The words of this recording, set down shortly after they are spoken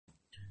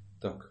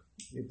Так,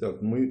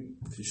 итак, мы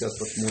сейчас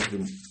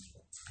посмотрим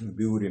в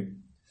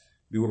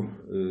биур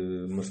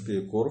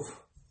Машпея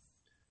Корф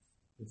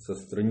со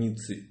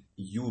страницы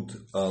Юд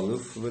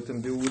Алеф в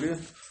этом биуре.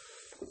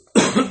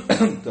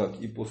 Так,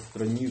 и по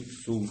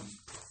страницу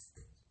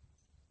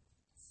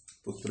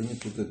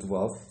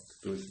Тетвав,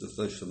 то есть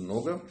достаточно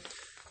много.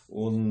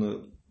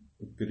 Он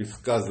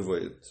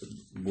пересказывает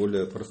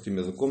более простым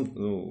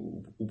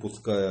языком,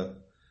 упуская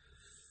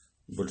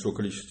большое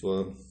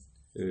количество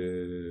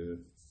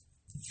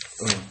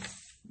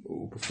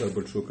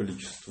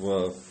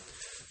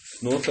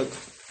сносок,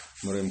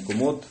 Марэм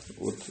Кумот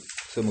от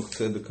Цемах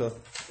Цедека.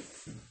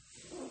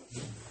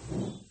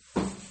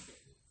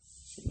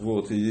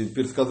 Вот, и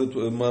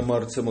пересказывает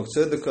Маамар Цемах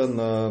Цедека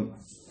на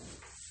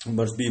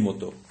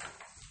Машбимото.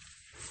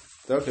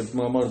 Так, этот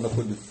Маамар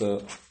находится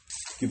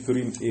в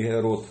Кицурим и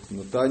Герот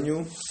на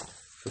Таню,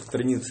 со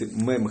страницы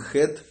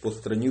Мемхет по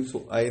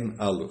страницу Айн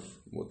Алеф.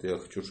 Вот, я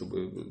хочу,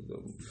 чтобы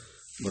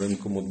Марэм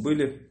Кумот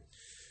были.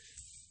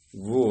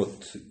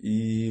 Вот,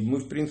 и мы,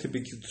 в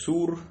принципе,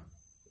 Кицур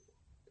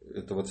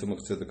этого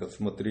Цемах Цедека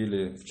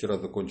смотрели, вчера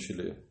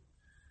закончили,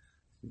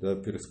 да,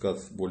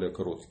 пересказ более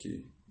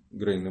короткий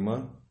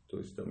Грейнема, то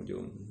есть там, где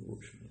он, в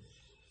общем,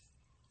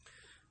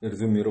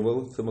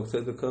 резюмировал Цемах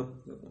Цедека.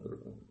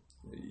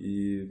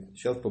 И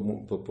сейчас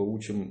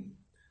поучим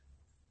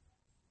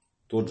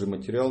тот же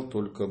материал,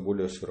 только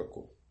более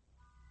широко.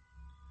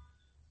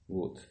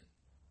 Вот.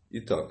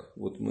 Итак,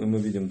 вот мы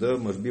видим, да,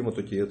 Машбима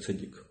Тотия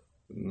Цадик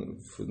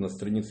на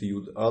странице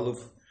Юд Алеф,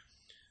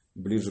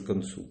 ближе к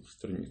концу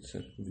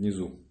страницы,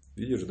 внизу.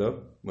 Видишь,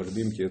 да?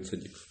 Машбим Тия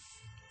Цадик.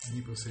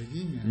 Не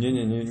посередине? Не,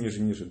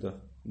 ниже,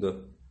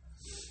 да.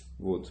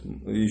 Вот.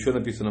 И еще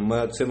написано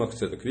Моя Цемах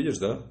Цедек. Видишь,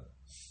 да?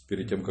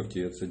 Перед тем, как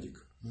Тия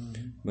Цадик.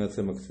 Моя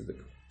Цемах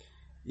Цедек.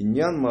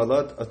 Иньян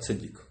Малат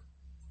Ацадик.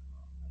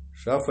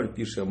 Шафаль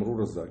пише Амру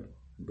Розаль.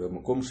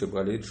 Бэмаком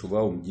Шебалей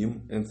Шува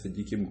Умдим Эн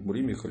Цадиким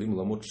Гмурим и Халим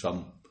Ламот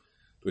Шам.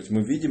 То есть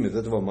мы видим из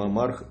этого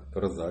Маамар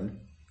Розаль,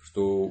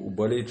 что у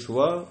Балей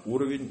Шува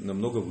уровень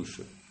намного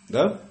выше.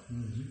 Да?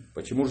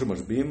 Почему же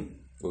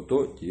Машбим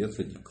Ото Тия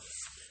Цадик?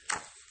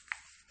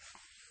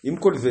 Им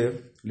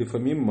кользе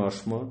лифамим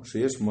машма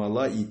шееш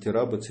мала и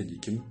тираба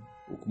цадиким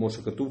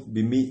укмоша катув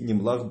бими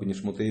нимлах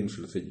бенишмотеим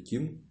шель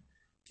цадиким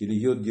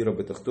килиот дира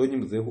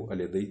бетахтоним зегу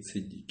алядей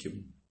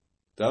цадиким.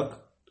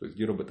 Так, то есть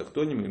дира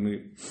бетахтоним, и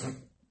мы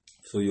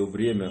в свое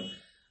время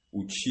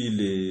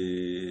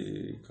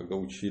учили, когда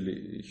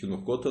учили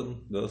Хинух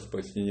Котан, да, с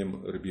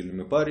пояснением Рабиль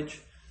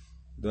Мепарич,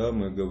 да,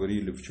 мы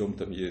говорили, в чем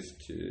там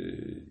есть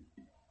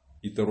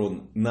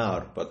итарон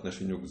нар по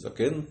отношению к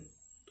закен,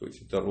 то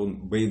есть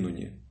итарон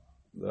бейнуни,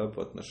 да,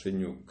 по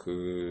отношению к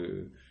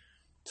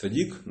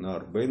цадик,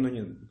 нар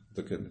бейнуни,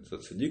 закен это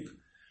цадик,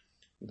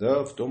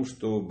 да, в том,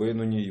 что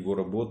бейнуни, его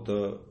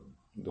работа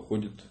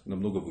доходит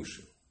намного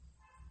выше.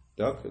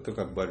 Так, это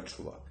как Баль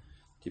Тшува.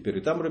 Теперь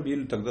и там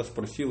Рабиль тогда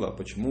спросила, а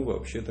почему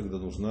вообще тогда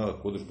нужна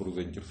Кодеш Барух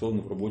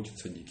заинтересована в работе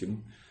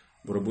цадиким,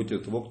 в работе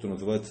того, кто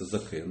называется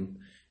закен.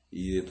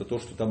 И это то,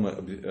 что там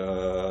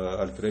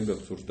Аль-Требе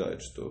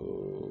обсуждает,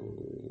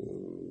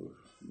 что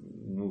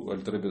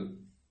Аль-Требе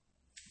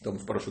там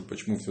спрашивают,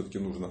 почему все-таки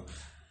нужно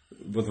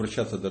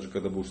возвращаться, даже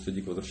когда будешь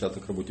цадик, возвращаться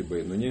к работе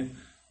Бейнуни.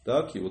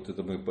 Так, и вот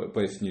это мы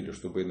пояснили,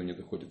 что Бейнуни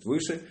доходит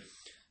выше.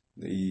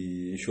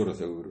 И еще раз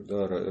я говорю,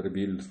 да,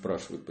 Рабиэль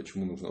спрашивает,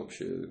 почему нужна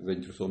вообще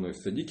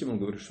заинтересованность в цадиким. Он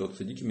говорит, что от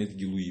цадиким есть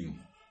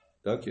гилуим.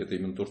 Так, и это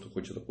именно то, что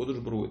хочет Акодеш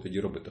Барух, это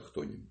дира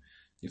бетахтоним.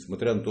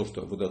 Несмотря на то,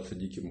 что Авудат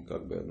Цадиким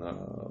как бы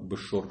она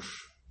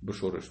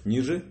бешореш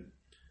ниже,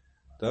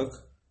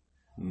 так,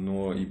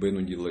 но и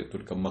Бейну делает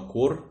только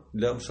макор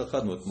для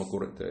Амшаха, но вот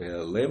макор это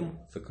элем,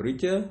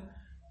 сокрытие,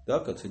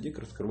 так, а Цадик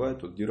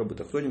раскрывает от дира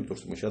бетахтоним, то,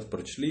 что мы сейчас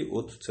прочли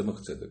от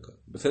Цемах Цедека.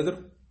 Беседер?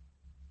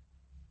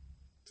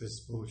 То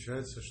есть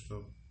получается,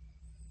 что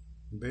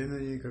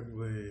Бейнуни как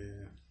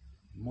бы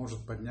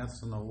может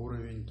подняться на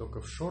уровень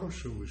только в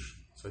шороше выше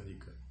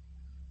Цадика.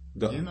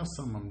 Да. Не на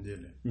самом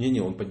деле.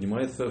 Не, он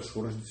поднимается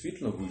шорош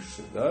действительно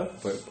выше, да.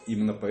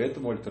 Именно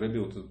поэтому Аль-Треби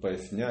вот это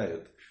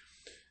поясняет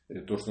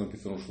то, что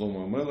написано у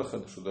Шломо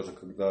Мелаха, что даже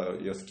когда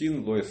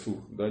Яскин,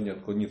 Лоэсу, да, не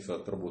отклонится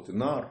от работы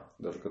нар,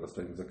 даже когда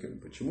станет закен.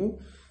 Почему?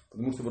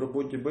 Потому что в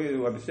работе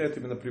Бейнуни объясняет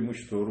именно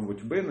преимущество в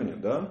работе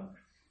Бейнуни, да,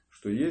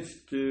 что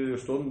есть,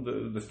 что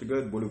он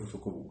достигает более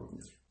высокого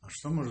уровня. А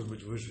что может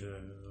быть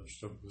выше,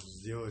 чтобы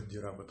сделать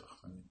дира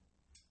бетахтоним?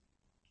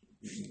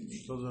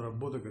 Что за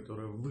работа,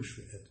 которая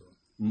выше этого?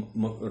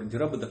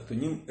 Дира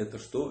бетахтоним это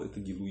что?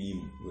 Это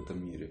гилуим в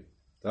этом мире.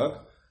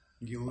 Так?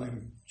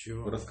 Гилуим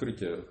чего?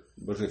 Раскрытие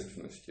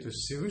божественности. То есть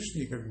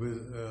Всевышний как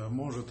бы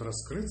может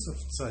раскрыться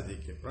в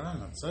цадике,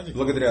 правильно? Цадик,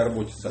 благодаря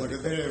работе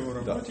цадика. Благодаря его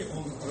работе, да,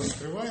 он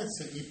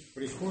раскрывается и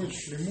приходит в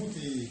шлемут,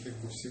 и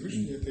как бы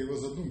Всевышний это его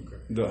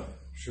задумка. Да.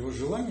 Его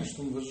желание,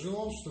 что он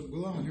возжелал, чтобы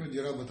была у него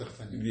дира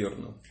бетахтоним.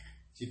 Верно.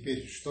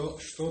 Теперь,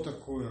 что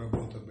такое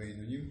работа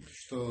Бейнуни?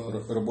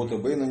 Работа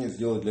Бейнуни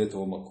сделать для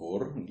этого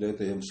макор, для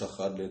этого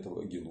ямшаха, для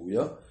этого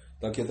гилуя.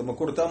 Так, это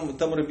макор. Там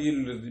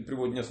Рабиэль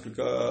приводит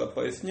несколько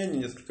пояснений,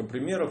 несколько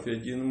примеров,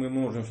 и мы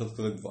можем сейчас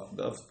сказать два,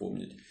 да,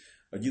 вспомнить.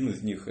 Один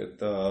из них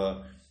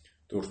это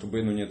то, что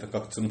бейнуни это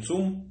как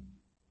цимцум,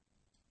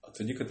 а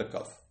цадик это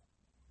кав.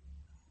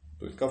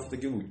 То есть кав это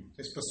гилуй.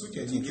 То есть, по сути,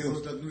 они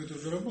делают одну и ту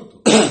же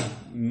работу.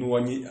 Ну,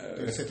 они...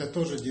 То есть, это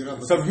тоже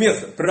диработ.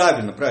 Совместно.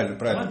 Правильно.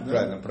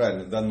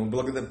 Да, ну,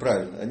 благодаря,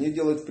 правильно. Они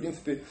делают, в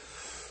принципе,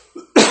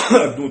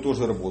 одну и ту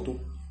же работу.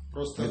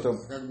 Просто,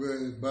 как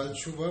бы,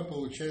 Бааль-Тшува,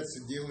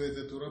 получается, делает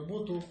эту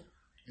работу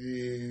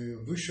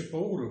выше по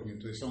уровню.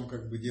 То есть, он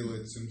как бы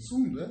делает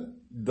цимцум, да?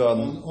 Да.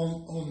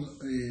 Он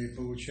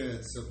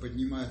получается,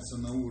 поднимается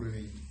на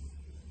уровень,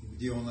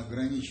 где он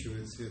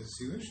ограничивает свет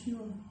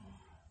Всевышнего.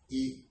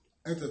 И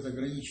этот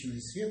ограниченный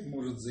свет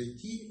может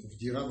зайти в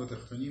диработ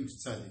ахтоним в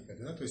цадика,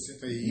 да? То есть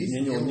это и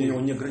есть.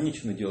 Он не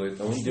ограниченно делает,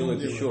 а он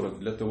делает еще раз.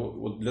 Для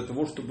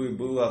того, чтобы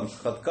был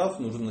амшахат-кав,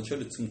 нужен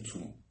вначале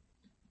цимцум.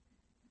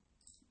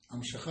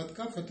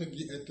 Амшахат-кав это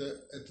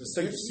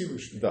свет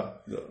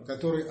Всевышнего, да.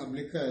 который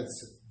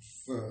облекается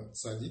в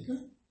цадика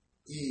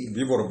и в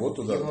его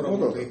работу, да.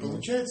 И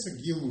получается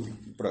гилуй.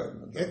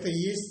 Правильно. Да. Это и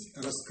есть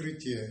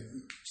раскрытие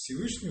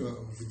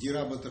Всевышнего в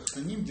диработ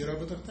ахтоним.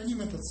 Диработ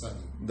ахтоним это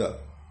цадик. Да.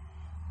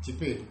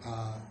 Теперь,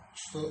 а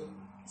что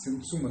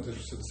цимцум, это же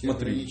все-таки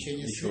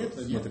ограничение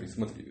света?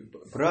 Смотри.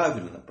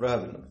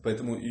 Правильно.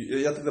 Поэтому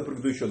я тогда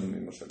приведу еще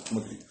одну машаль.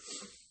 Смотри.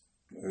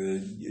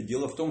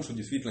 Дело в том, что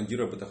действительно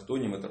диработ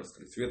ахтоним это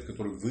раскрыть свет,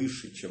 который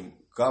выше, чем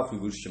каф и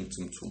выше, чем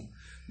цимцум.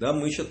 Да,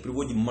 мы сейчас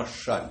приводим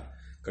машаль.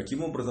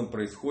 Каким образом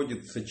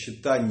происходит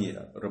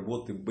сочетание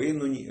работы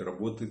бейнуни и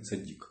работы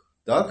цадик.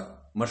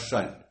 Так?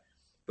 Машаль.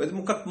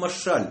 Поэтому как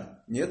машаль.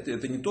 Нет,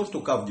 это не то,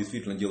 что кав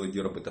действительно делает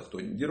диработ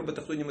ахтоним. Диработ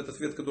ахтоним это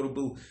свет, который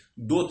был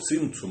до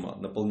цимцума,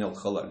 наполнял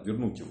халаль,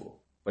 вернуть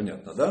его.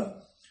 Понятно,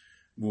 да?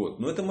 Вот.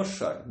 Но это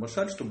машаль.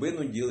 Машаль, что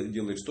бейну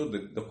делает, что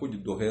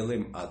доходит до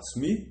гэлэм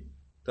ацми.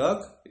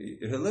 Так? И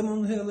гэлэм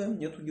он гэлэм,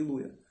 нету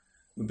гилуя.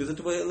 Но без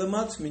этого гэлэм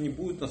ацми не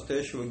будет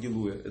настоящего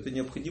гилуя. Это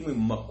необходимый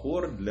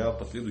макор для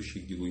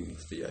последующих гилуй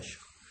настоящих.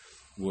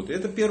 Вот. И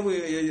это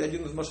первый,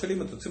 один из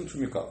машалим, это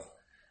цимцум и кав.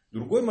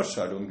 Другой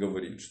машаль, он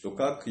говорит, что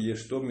как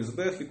есть что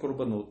мизбех и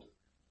корбанот.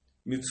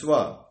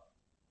 Мицва.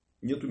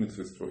 Нету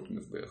мицвы строить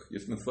мизбех.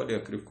 Есть мицва ли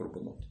акрив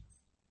корбанот.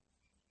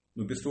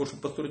 Но без того,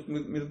 чтобы построить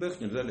мизбех,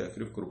 нельзя ли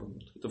акрив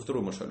корбанот. Это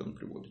второй машаль он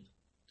приводит.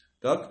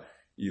 Так?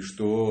 И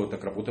что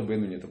так работа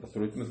бейнуни это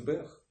построить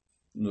мизбех.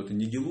 Но это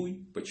не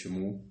гилуй.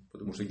 Почему?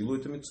 Потому что гилуй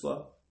это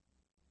мицва.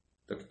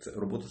 Так,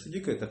 работа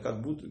садика это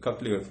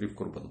как ли акрив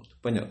корбанот.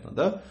 Понятно,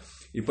 да?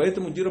 И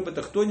поэтому диработ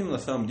ахтоним на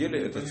самом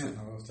деле это...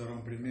 Понятно. Во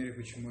втором примере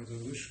почему это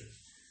выше?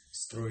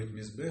 Строить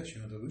мизбех,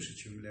 чем это выше,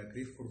 чем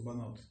леакрив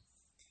корбанот.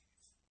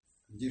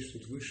 Где же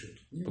тут выше?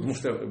 Потому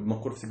что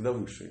макор всегда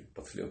выше,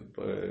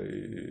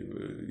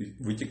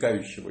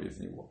 вытекающего из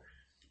него.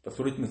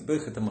 Построить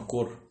мизбех это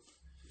макор.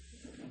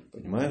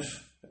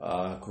 Понимаешь?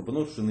 А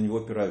корбанот уже на него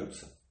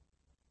опираются.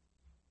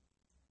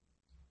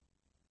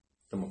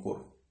 Это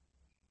макор.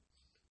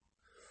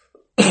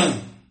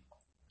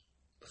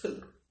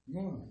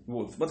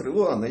 Вот, смотри,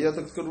 ладно, я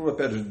так скажу,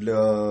 опять же,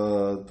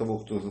 для того,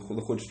 кто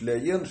захочет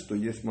ляен, что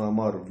есть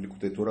маамар в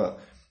Ликутей Тура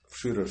в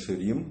Шира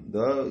Ширим,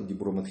 да,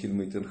 Дибром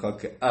Атхильмей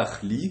Тенхаке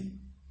Ахли,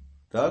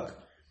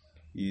 так,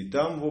 и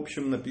там, в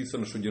общем,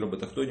 написано, что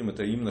диработ ахтоним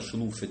это именно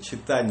шилув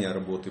сочетание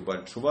работы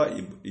Бааль-Тшува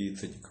и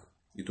цадик,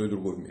 и то, и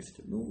другое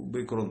вместе. Ну,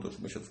 Бейкрон тоже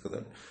мы сейчас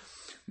сказали.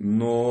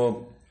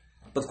 Но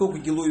поскольку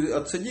гилуй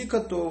от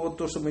цадика, то вот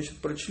то, что мы сейчас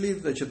прочли,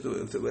 значит,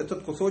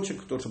 этот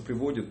кусочек, то, что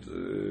приводит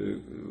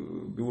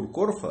Биур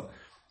Корфа,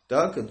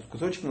 так, этот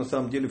кусочек на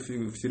самом деле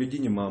в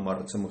середине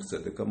Маамара Цемах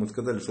Цедека. Мы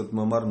сказали, что этот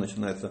Маамар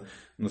начинается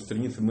на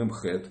странице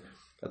Мемхет.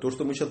 А то,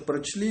 что мы сейчас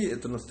прочли,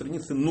 это на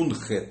странице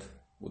Нунхет.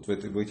 Вот в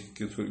этих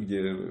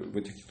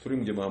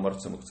кицурим, где Маамар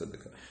Цемах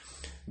Цедека.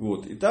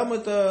 Вот. И там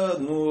это,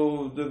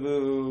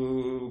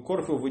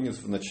 Корфа вынес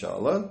в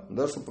начало,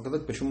 да, чтобы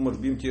показать, почему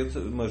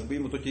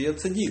Машбим вот эти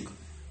цадик.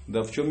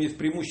 Да, в чем есть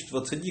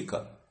преимущество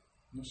цадика.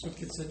 Ну,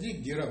 все-таки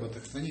цадик, диработ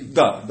ахтоним.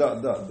 Да.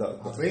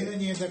 А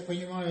бейнуни, я так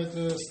понимаю,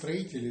 это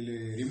строитель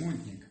или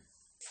ремонтник?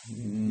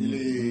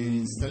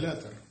 Или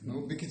инсталлятор?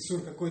 Ну,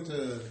 бекицур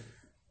какой-то...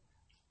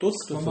 Тот,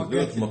 кто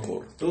создает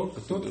макор. Тот,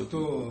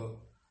 кто...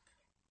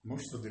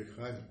 Может,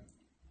 адрихаль.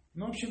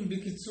 Ну, в общем,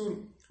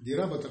 бекицур,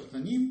 диработ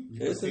ахтоним,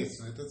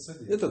 непосредственно, это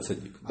цадик. Это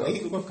цадик. А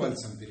их по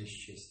пальцам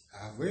пересчесть.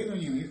 А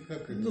бейнуни у них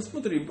как... Ну,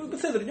 смотри,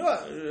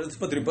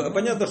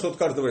 понятно, что от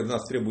каждого из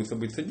нас требуется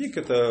быть цадик.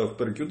 Это в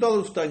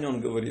Перекюдалу в Тане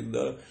он говорит,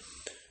 да.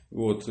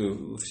 Вот,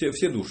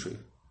 все души,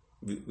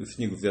 с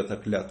них взята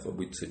клятва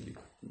быть цадик.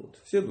 Вот,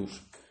 все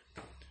души.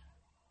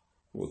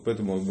 Вот,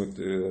 поэтому мы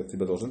от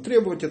тебя должны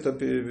требовать это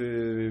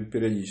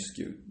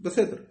периодически.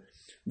 Беседер.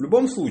 В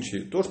любом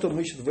случае, то, что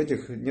мы сейчас в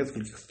этих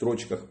нескольких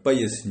строчках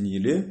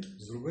пояснили.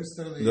 С другой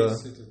стороны, да.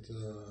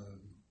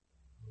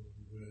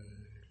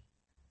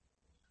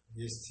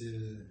 Есть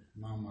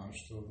мама,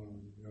 что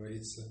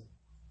говорится,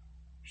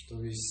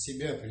 что из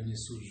себя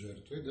принесут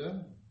жертвы,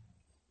 да?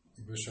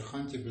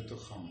 Бешаханти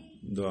бетухам.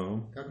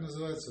 Да. Как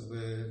называется?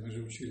 Мы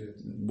же учили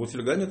это.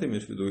 Боцельгань ты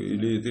имеешь в виду?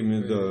 Или ты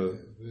имеешь, да.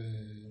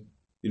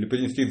 Или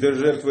принести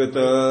жертву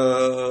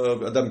это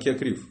Адам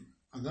Киакрив.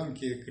 Адам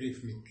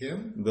Киакрив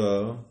Микем.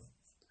 Да.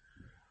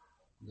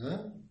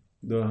 Да?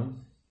 Да.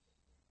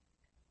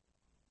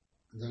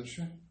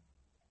 Дальше?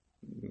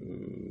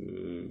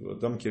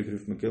 Адам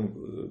Кекрив Мекем,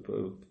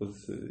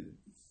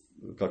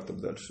 как там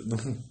дальше?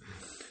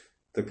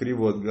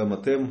 Такриву от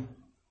Гаматем,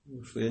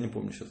 что я не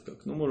помню сейчас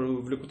как. Ну, можно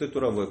в Ликутей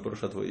Тура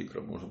Парашат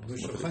Ваикра можно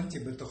посмотреть. Вышаханти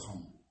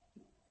бетохам.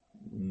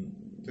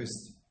 То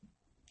есть,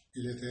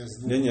 или это я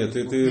знаю? Не,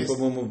 ты,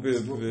 по-моему,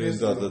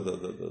 да.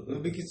 Но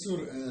Бекицур,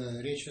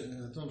 речь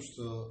о том,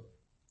 что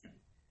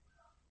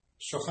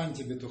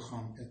Шоханти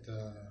бетохам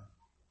это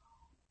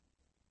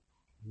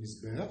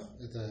Мизбех,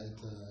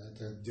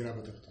 это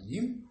Дираба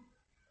Тахтаним,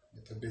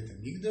 это Бета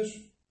Мигдаш,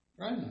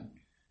 правильно?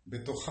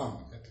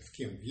 Бетохам это в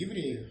кем? В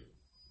евреях,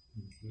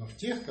 но в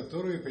тех,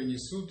 которые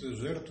принесут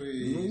жертву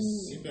из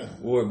себя.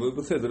 Ой,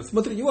 Беседер,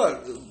 смотри, не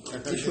важно.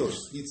 Еще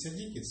раз. Не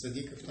цадики,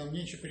 цадиков там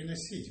нечего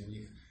приносить у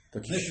них.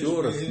 Так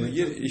еще раз,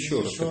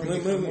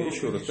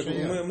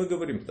 мы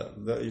говорим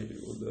так, да,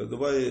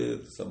 давай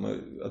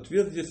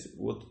ответ здесь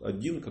вот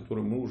один,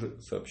 который мы уже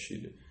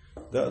сообщили,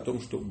 да, о том,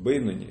 что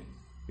Бейнони,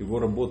 его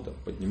работа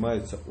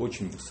поднимается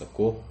очень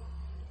высоко,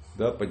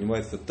 да,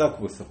 поднимается так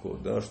высоко,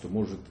 да, что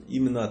может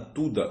именно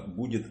оттуда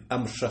будет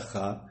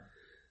амшаха,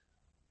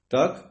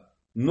 так,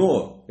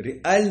 но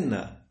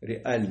реально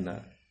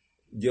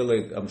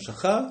делает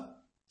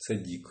амшаха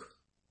цадик.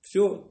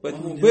 Все,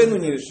 поэтому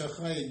Бейнони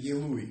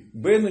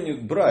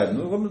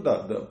правильно,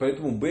 да,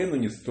 поэтому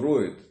Бейнони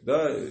строит,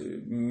 да,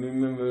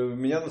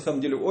 меня на самом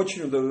деле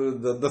очень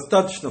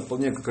достаточно,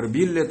 вполне как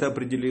Рабилли это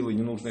определил, и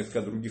не нужно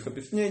искать других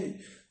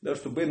объяснений, да,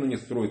 что Бейнони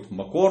строит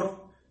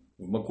макор,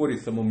 в макоре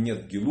самом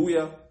нет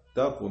гилуя,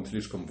 так, он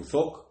слишком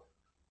высок,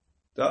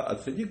 да, а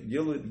цадик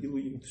делает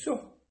гилуим, все.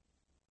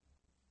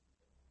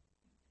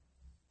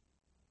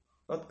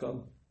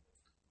 Аткан.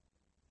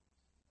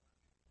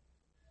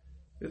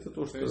 Это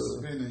то, что... То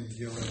есть Бейнони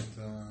делает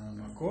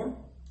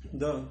макор,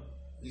 да,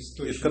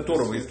 из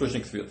которого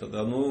источник света,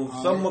 да, но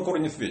сам макор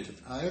не светит.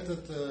 А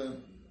этот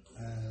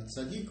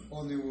цадик,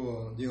 он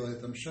его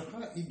делает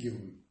амшаха и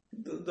гилуй.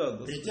 Да.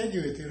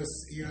 Притягивает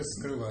и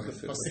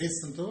раскрывает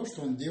посредством того,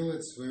 что он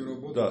делает свою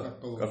работу как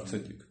положено. Как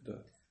цадик,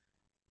 да.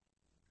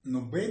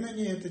 Но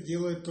Бейнони это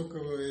делает только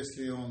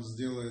если он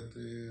сделает,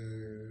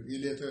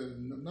 или это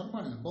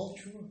нормально,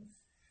 балчува.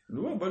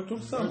 Ну, то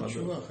же самое.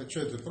 Чувак, а что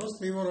это?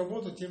 Просто его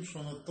работа тем, что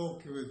он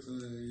отталкивает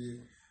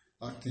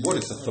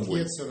борется с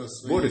собой.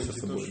 Борется с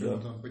собой, то,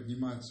 да. Там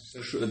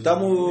поднимается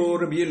там у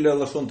Рабиеля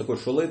Лашон такой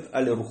шолет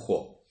аля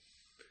рухо.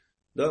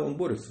 Да, он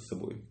борется с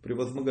собой,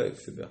 превозмогает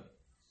себя.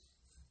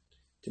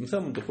 Тем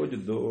самым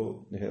доходит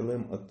до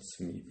Гелем от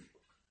СМИ.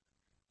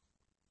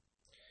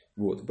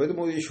 Вот,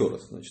 поэтому еще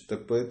раз, значит,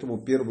 так,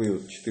 поэтому первые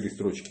 4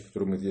 строчки,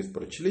 которые мы здесь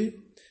прочли,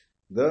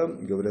 да,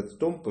 говорят о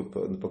том, по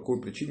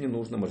какой причине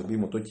нужно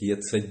Машбима Тоти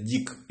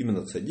цадик,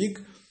 именно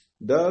цадик,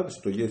 да,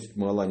 что есть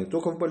мала не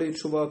только в Балей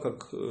Шува,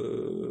 как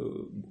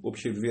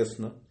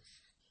общеизвестно,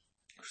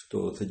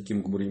 что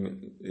цадиким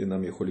гмурим и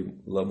нам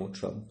ехолим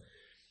ламучам,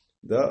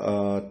 да,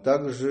 а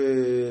также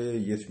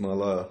есть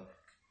мала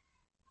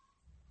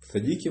в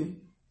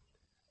цадиким,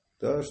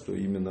 да, что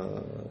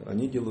именно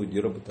они делают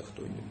дирабы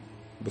тахтоним.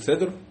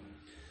 Беседер?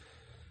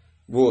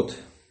 Вот.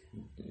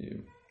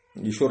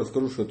 Еще раз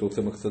скажу, что это у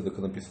Цемах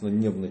Цедака написано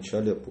не в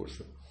начале, а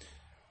позже.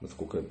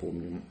 Насколько я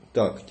помню.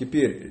 Так,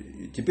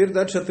 теперь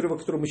дальше отрывок,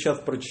 который мы сейчас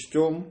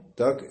прочтем.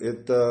 Так,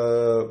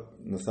 это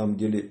на самом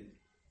деле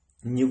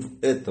не в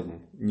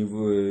этом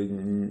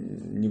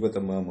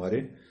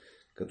Маамаре,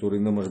 который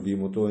на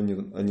Машбиму, то они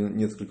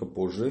несколько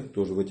позже,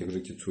 тоже в этих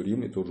же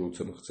Кицурим и тоже у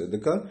Цемах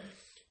Цедака.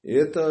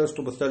 Это,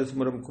 чтобы остались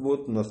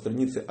Марамквот на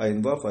странице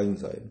Айнвав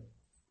Айнзайн.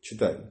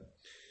 Читаем.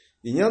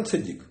 Инян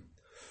цадик.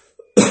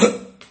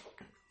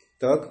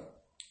 Так.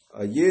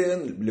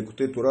 Аен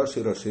лекутей тура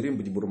шира ширим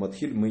бдибур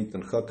матхиль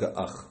мейтанхака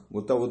ах.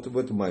 Вот в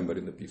этом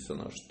майморе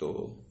написано,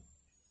 что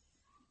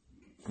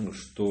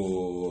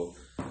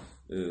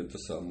это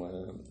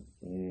самое,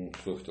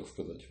 что я хотел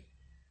сказать.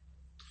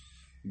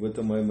 В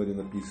этом майморе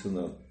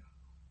написано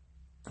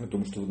о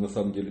том, что на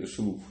самом деле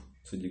шилуф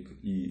цадик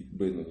и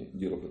бейнони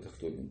дираб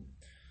тахтоним.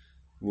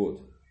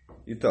 Вот.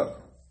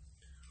 Итак.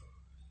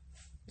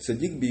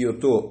 Цадик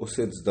биото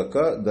осет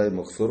здака дай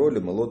махсоро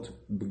лемалот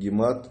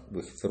бгимат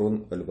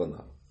вахицарон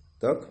альвана.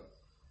 Так?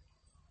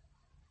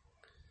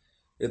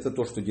 Это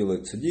то, что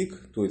делает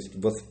цадик, то есть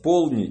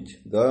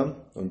восполнить,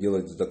 да, он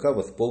делает здака,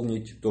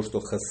 восполнить то, что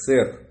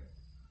хасер,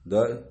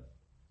 да,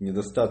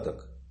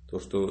 недостаток, то,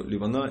 что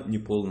ливана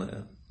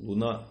неполная,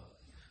 луна,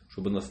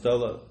 чтобы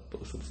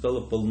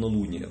стало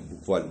полнолуние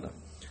буквально.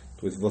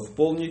 То есть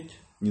восполнить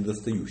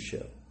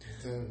недостающее.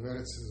 Это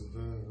говорится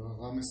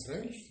в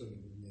Израиле, что ли,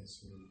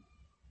 имеется в виду?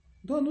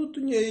 Да,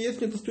 есть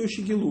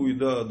недостающий гилуй,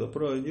 да,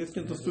 правильно, есть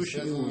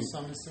недостающий гилуй.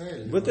 Сам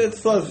Израиль. Это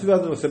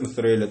связано с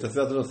Израилем, это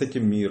связано с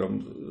этим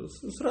миром,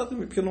 с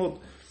разными пхенот.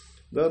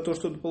 Да, то,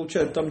 что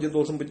получает там, где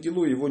должен быть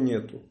гилуй, его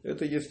нету.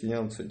 Это есть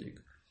Инян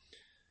Цадик.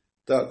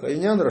 Так, а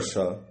Инян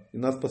Раша, и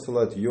нас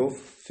посылает Йов,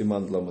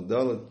 Симан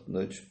Ламадал,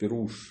 значит,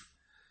 Пируш,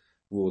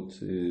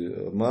 вот,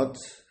 Мат,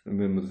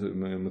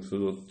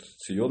 Мецудат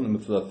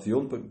Цион,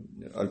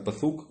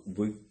 Аль-Пасук,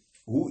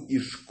 Гу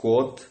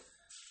Ишкот,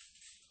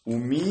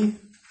 уми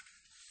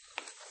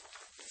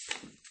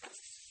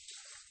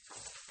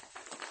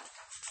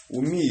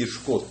и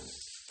шкот.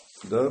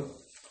 Да?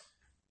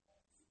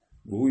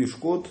 Гу и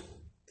шкот.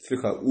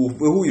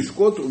 Гу и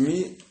шкот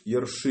уми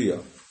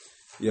яршия.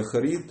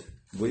 Яхарит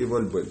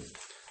воевальбель.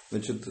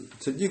 Значит,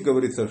 цадик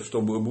говорится,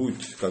 чтобы будет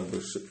как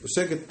бы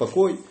шекет,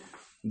 покой.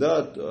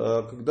 Да,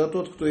 а когда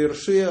тот, кто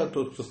яршия,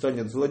 тот, кто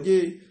станет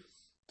злодей,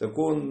 так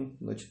он,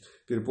 значит,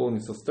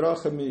 переполнится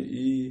страхами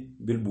и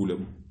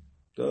бельбулем.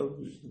 Да,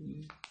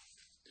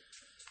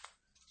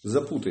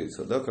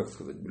 запутается, да, как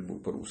сказать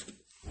бельбуль по-русски.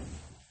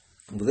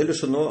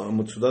 Вделешано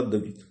амацудат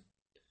Давид.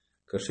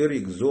 Кашер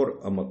игзор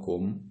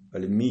амаком,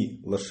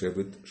 альми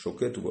лашевит,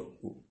 шокет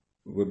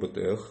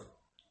вебатех.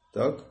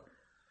 Так.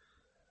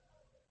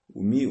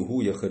 Уми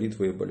гу яхарит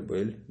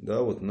вебальбель.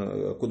 Да, вот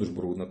на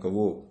Кодыш-Бару, на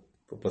кого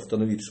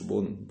постановить, чтобы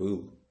он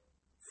был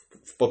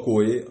в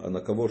покое, а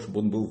на кого, чтобы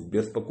он был в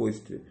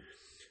беспокойстве.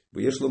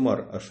 Веш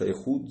ламар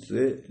ашайхуд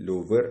зе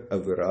леувер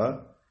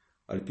авера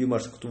альпи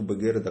машктув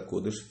бегер да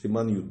кодыш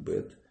симан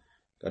юдбет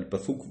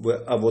альпасук в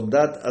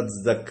аводат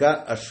адздака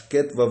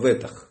ашкет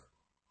ваветах.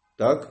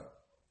 Так?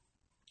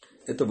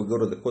 Это в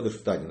городе Кодыш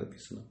в Тане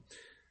написано.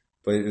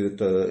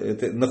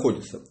 Это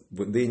находится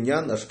в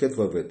Дейнян ашкет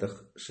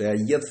ваветах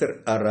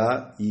шеаецер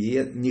ара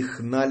и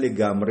нихнали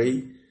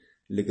гамрей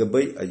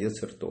легабей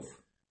аецер тов.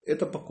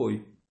 Это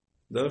покой.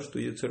 Да, что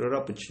ецер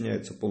ара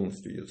подчиняется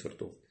полностью ецер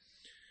тов.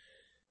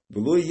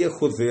 Было е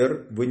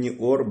хозер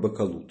вениор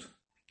бакалут.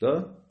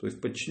 Да? То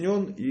есть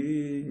подчинен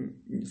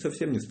и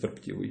совсем не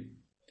строптивый.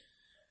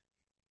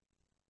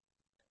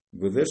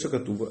 Везеша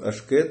катува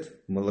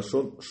ашкет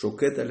малашон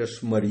шокет аля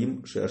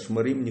шмарим ше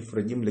ашмарим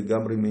нефрадим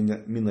легамры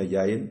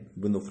минаяин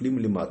венофлим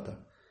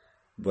лимата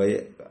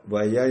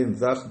ваяин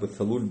зах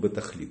бесалуль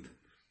бетахлит.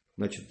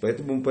 Значит,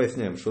 поэтому мы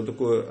поясняем, что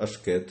такое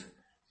ашкет.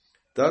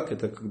 Так,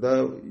 это когда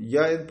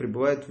яин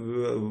пребывает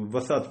в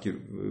осадке,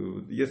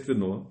 есть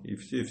вино, и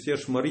все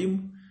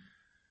шмарим,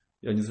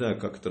 я не знаю,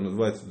 как это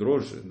называется,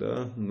 дрожжи,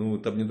 да, ну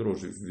там не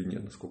дрожжи в вине,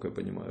 насколько я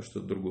понимаю,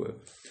 что-то другое.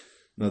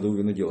 Надо у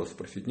винодела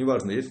спросить.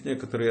 Неважно, есть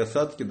некоторые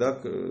осадки, да,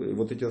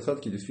 вот эти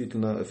осадки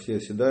действительно все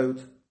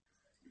оседают.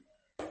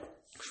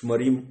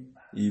 Шмарим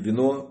и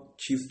вино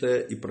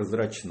чистое и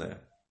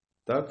прозрачное.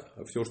 Так?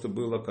 А все, что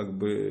было как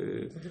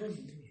бы...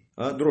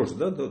 Дрожжи,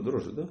 да?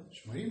 Дрожжи, да?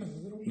 Шмарим это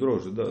дрожжи?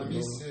 Дрожжи, да.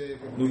 Есть,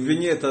 ну, в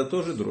вине это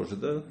тоже дрожжи,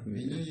 да? В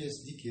вине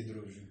есть дикие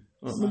дрожжи.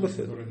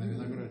 Которые на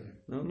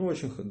винограде. Ну,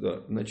 очень,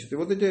 да. Значит, и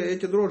вот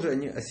эти дрожжи,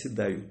 они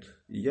оседают.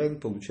 И яин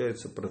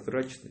получается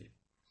прозрачный.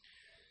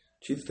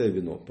 Чистое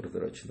вино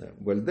прозрачное.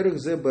 Вальдерах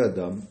зе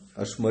беадам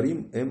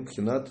ашмарим эм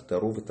пхинат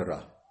таров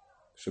тара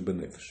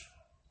шебенефиш.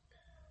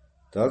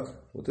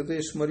 Так, вот это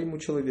есть шмарим у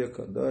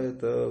человека. Да,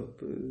 это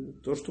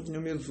то, что в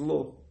нем есть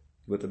зло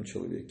в этом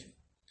человеке.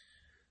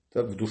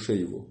 Так, в душе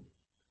его.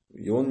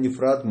 И он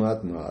нефрат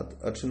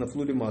маат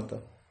адшинафлули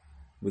мата.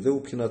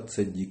 Везеу пхинат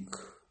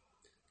цадик.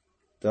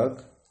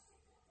 Так.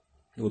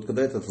 И вот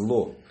когда это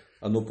зло,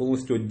 оно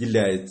полностью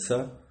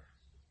отделяется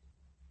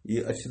и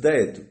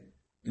оседает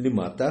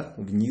лимата,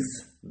 вниз,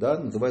 да,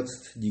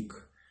 называется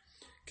цадик.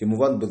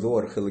 Кемуван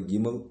безоар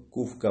хелагимел,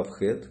 кув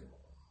кавхет,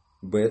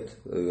 бет,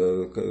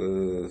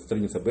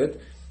 страница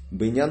бет,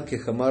 бейнян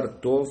кехамар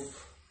тов,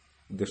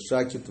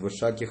 дешакит,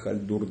 вашаких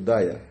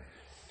альдурдая.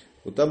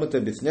 Вот там это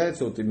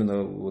объясняется, вот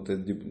именно, вот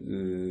это,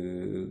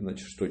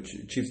 значит, что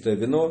чистое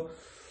вино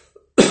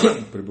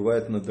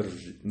пребывает на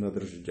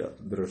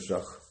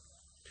дрожжах.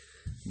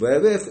 В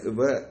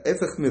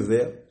эфех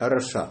мезе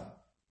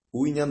араша,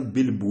 уйнян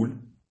бильбуль,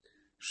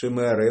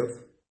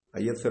 шемеарев,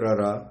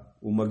 аецерара,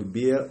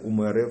 умагбея,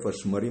 умеарев,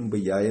 ашмарим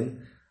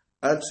бияин,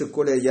 адше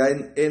коля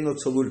яин эйно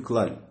цалуль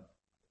клаль.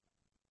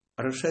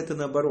 Араша это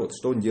наоборот.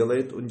 Что он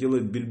делает? Он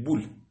делает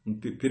бильбуль. Он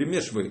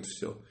перемешивает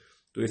все.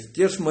 То есть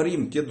те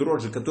шмарим, те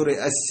дрожжи, которые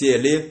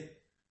осели,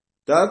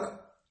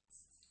 так,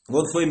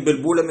 он своим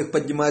бильбулем их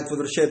поднимает,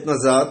 возвращает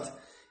назад,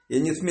 и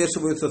они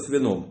смешиваются с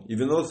вином. И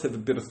вино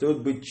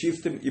перестает быть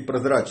чистым и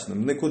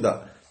прозрачным.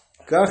 Никуда.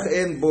 Ках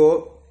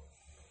энбо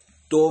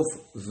тов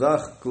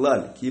зах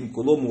клаль, ким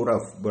кулом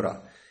урав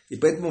бра. И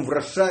поэтому в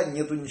раша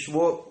нету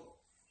ничего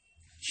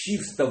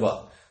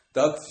чистого.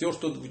 Так, все,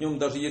 что в нем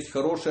даже есть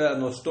хорошее,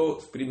 оно что?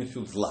 С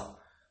примесью зла.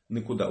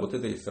 Никуда. Вот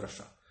это и есть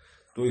раша.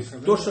 То есть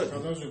когда, то, что...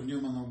 когда же в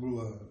нем оно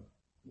было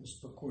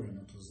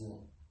успокоено, это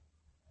зло?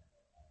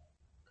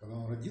 Когда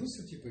он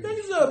родился, типа... Я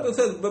не знаю, он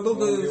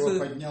его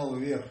поднял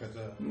вверх,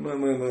 это...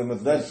 Мы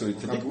дальше,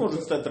 цадик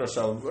может стать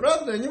раша.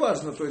 Разное,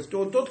 неважно. То есть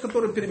он тот,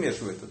 который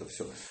перемешивает это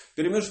все.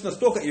 Перемешивает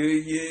настолько, и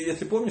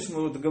если помнишь,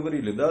 мы вот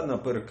говорили, да, на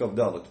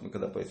Перекавдалет, мы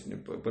когда пояснили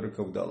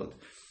Перекавдалет,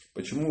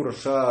 почему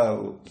раша,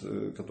 вот,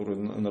 который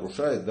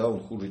нарушает, да,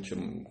 он хуже,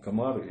 чем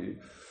комар и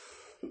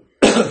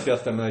вся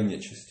остальная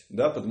нечисть.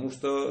 Да, потому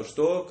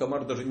что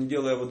комар, даже не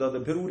делая вода до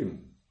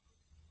берурим,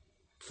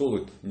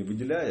 солод не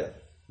выделяя,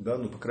 да,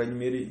 ну, по крайней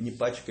мере, не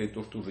пачкает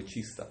то, что уже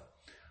чисто.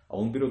 А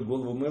он берет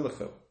голову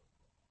мелаха,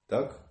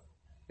 так,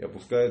 и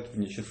опускает в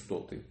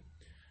нечистоты.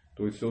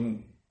 То есть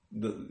он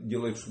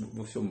делает, чтобы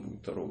во всем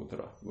будет второго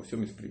тара, во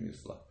всем есть примесь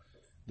зла.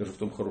 Даже в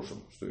том хорошем,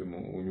 что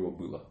у него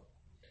было.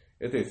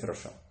 Это есть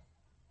раша.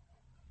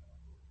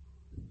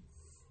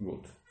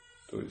 Вот.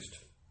 То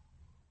есть,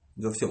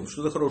 за всем.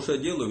 Что-то хорошее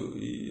делаю,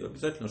 и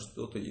обязательно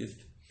что-то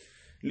есть.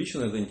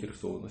 Личная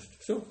заинтересованность.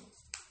 Все.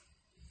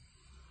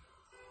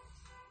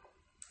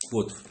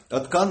 Вот.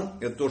 Аткан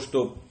это то,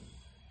 что...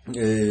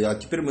 А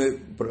теперь мы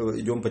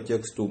идем по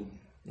тексту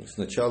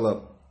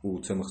сначала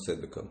у Цемах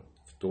Цедека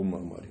в том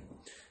Мамаре.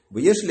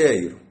 Веш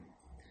леаир.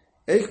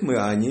 Эйх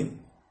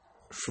меани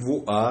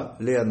швуа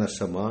леана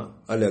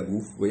шама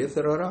алягуф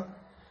веесарара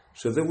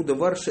шезеву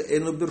давар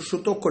шеэну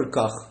бершуто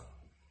кольках.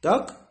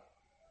 Так?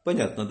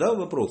 Понятно, да,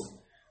 вопрос?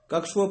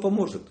 Как шва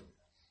поможет?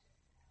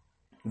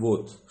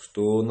 Вот,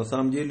 что на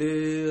самом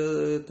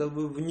деле это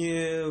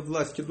вне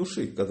власти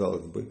души,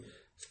 казалось бы,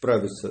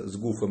 справиться с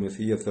гуфом из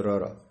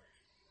ецерара.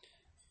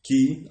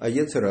 Ки, а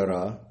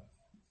ецерара,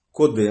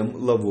 кодем,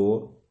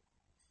 лаво,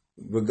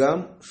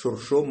 вегам,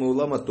 шуршо,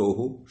 маулама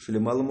тогу,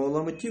 шлемала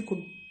маулама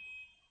тикун.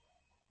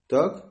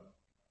 Так?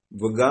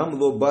 Вегам,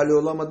 ло, бали,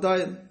 улама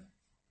дайн.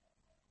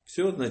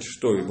 Все, значит,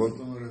 что его...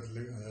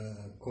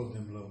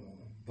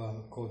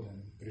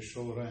 Кодем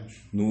пришел раньше.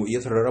 Ну,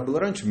 ецерара был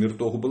раньше, мир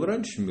тогу был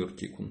раньше, чем мир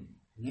тикун.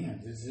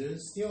 Нет,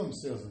 здесь с телом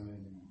связано,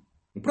 видимо.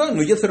 Ну, правильно,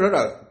 но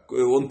ецерара,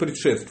 он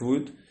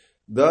предшествует,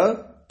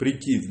 да,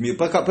 прийти в мир.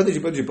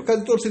 Подожди,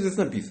 пока то, что здесь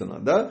написано,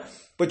 да.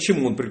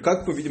 Почему он,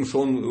 как мы видим,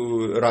 что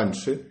он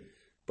раньше,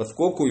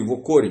 поскольку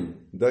его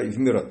корень, да, из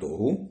мира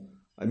тогу,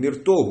 а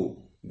мир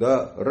тогу,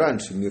 да,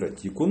 раньше мира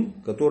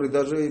тикун, который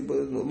даже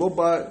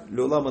лоба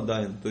леолама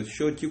дайн, то есть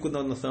еще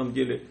тикуна на самом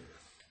деле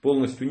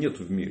полностью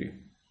нету в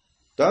мире.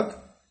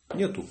 Так?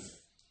 Нету.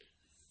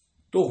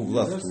 Тогу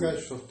властвует. Нельзя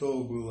сказать, что в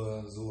Тогу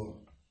было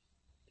зло.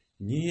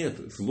 Нет,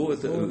 зло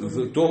это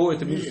Тогу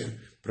это мир.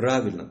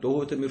 Правильно,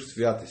 Тогу это мир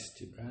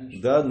святости.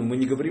 Конечно. Да, но мы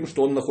не говорим,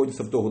 что он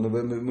находится в Тогу, но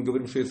мы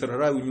говорим, что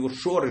Ецер-ара, у него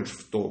шорыш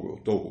в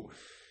Тогу.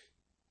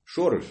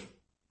 Шорыш.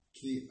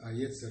 Ки а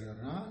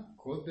Ецер-ара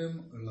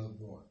кодем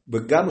лаво.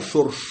 Бегам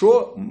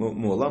шоршо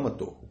мулама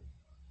Тогу.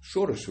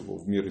 Шорыш его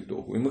в мире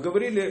Тогу. И мы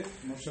говорили...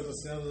 Может, это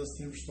связано с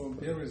тем, что он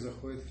первый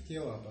заходит в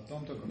тело, а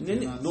потом только в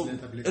 12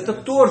 лет облекается.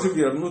 Это тоже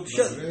верно. Ну,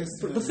 сейчас,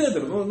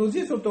 но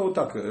здесь вот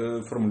так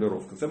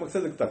формулировка. Цемах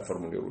Цедек так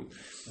формулирует.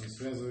 Он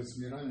связывает с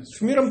мирами. С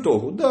миром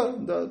Тогу,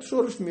 да.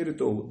 Шорыш в мире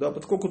Тогу. Да,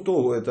 поскольку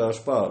Тогу это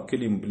ашпа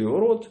келим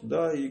блеорот,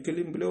 да, и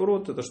келим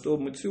блеорот это что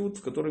мециут,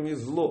 в котором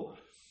есть зло.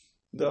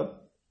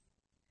 Да.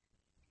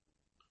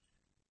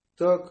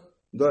 Так,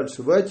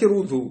 дальше.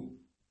 Ватирузу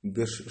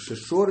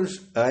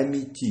шешорыш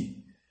амити.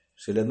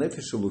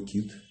 Шелянефиш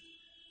лукит,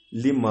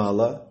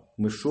 лимала,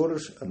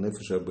 мышорыш,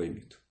 анефиш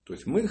абаймит. То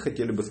есть мы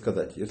хотели бы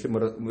сказать, если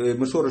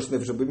мы шорыш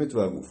нефиш абаймит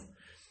вагуф,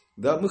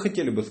 да, мы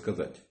хотели бы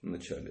сказать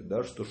вначале,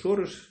 да, что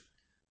шорыш,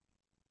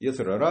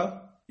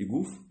 ецерара и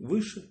гуф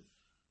выше,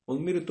 он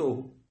в мире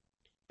тогу.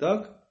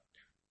 Так?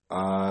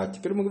 А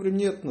теперь мы говорим,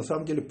 нет, на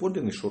самом деле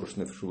подлинный шорыш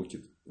нефиш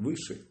лукит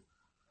выше,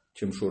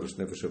 чем шорыш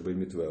нефиш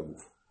абаймит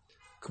вагуф.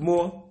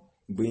 Кмо,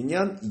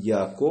 бейнян,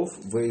 Яков,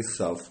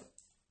 Вейсав.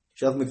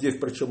 Сейчас мы здесь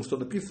прочтем, что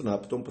написано, а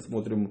потом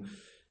посмотрим.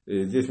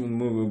 Здесь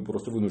мы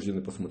просто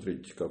вынуждены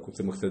посмотреть, как у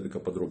Цемах Цедека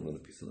подробно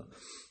написано.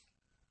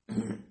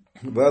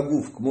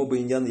 Вагуф, кмо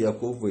бейнян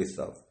Яков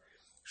вейсав.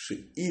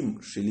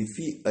 Шиим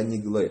шелифи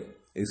анигле.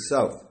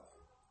 Исав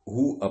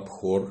гу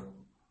абхор.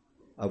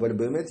 А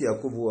вальбемет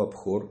Яков гу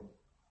абхор.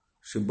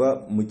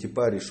 Шиба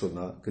мытипа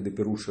решона.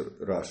 Кадеперушер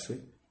раши.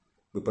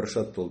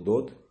 Выпаршат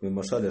толдот.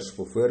 Мемашаля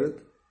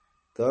шфоферет.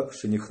 Так,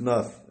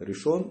 шенихнас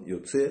решон.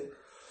 Йоце.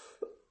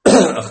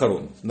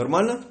 Ахарон.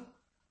 Нормально?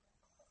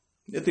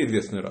 Это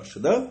известный Раши,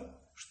 да?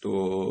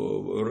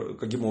 Что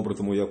каким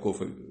образом у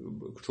Якова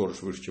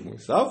шорыш выше, чем у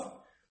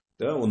Исав.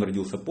 Да? Он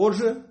родился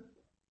позже.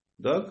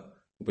 Да?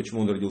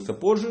 Почему он родился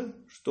позже?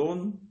 Что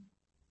он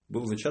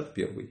был зачат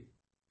первый.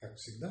 Как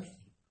всегда, что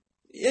ли?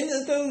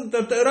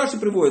 Это Раши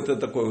приводит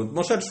это такой вот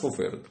машаль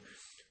шфоферет.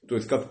 То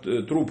есть как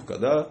трубка,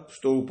 да?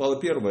 Что упала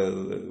первая,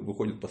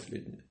 выходит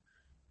последняя.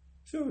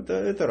 Все,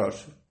 это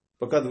Раши.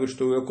 Показывает,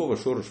 что у Якова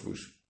шорыш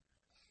выше.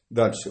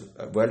 Дальше.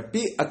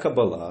 Вальпи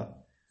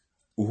акабала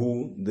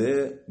гу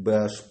де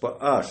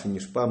беашпаа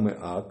шинишпа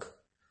меак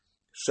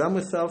шам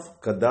Исав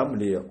кадам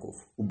ли Яков.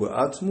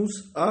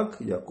 Убеацмус ак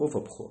Яков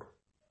абхор.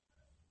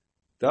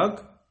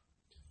 Так?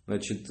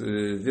 Значит,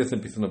 здесь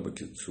написано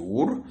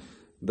бакицур,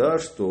 да,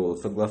 что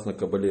согласно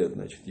Кабале,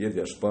 значит, есть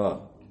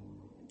ашпаа,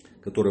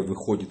 которая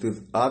выходит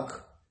из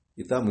ак,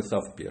 и там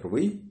Исав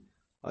первый,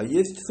 а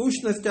есть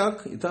сущность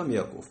ак, и там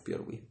Яков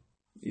первый.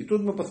 И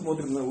тут мы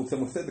посмотрим на у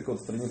Цемах Цедека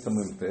вот страница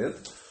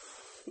МТС.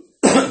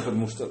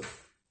 Потому что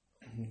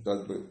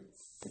как бы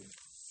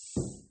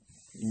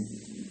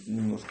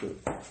немножко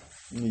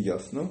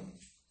неясно.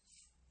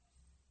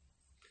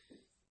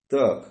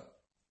 Так.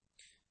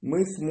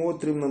 Мы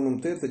смотрим на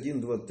МТС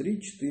 1, 2,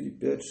 3, 4,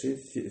 5,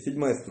 6,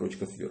 7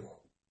 строчка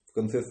сверху. В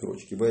конце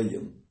строчки.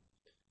 Воен.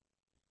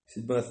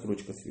 7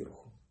 строчка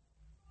сверху.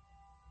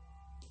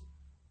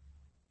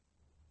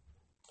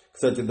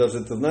 Кстати,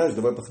 даже ты знаешь,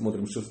 давай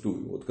посмотрим 6,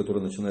 вот,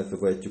 которая начинается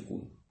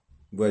Вайтикун.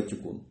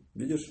 Вайтикун.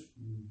 Видишь?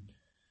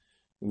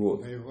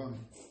 Вот.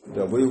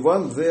 Да,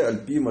 воеван зе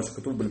альпи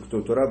машкату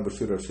белькту тура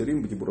башира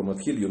ширим бдибура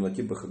матхиль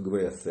юнати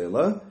бахагвея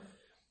села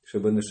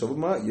шебене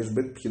шавма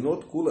ешбет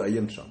пхинот кула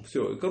аеншам.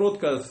 Все,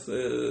 короткая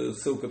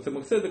ссылка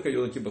цемахседека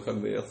юнати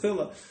бахагвея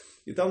села.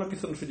 И там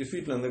написано, что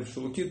действительно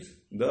нефшелукит,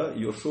 да,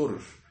 ее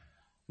шорыш,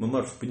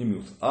 мамаш в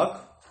пнемиус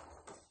ак.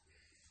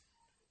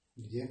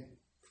 Где?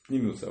 В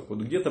пнемиус ак. Вот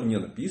где там не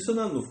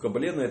написано, но в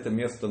Кабале на это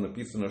место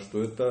написано,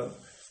 что это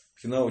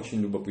пхина очень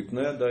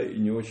любопытная, да, и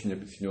не очень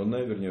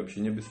объясненная, вернее,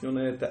 вообще не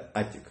объясненная, это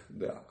атик,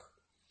 деак.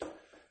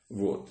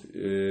 Вот. То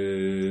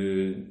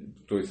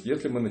есть,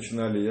 если мы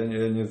начинали, я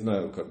не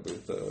знаю, как бы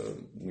это,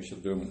 мы сейчас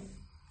даем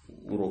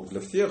урок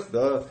для всех,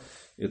 да,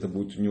 это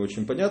будет не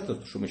очень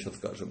понятно, что мы сейчас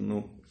скажем,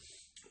 но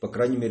по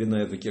крайней мере,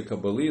 на языке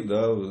Кабалы,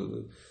 да,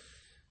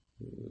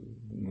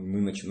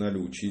 мы начинали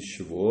учить с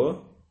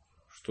чего?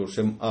 Что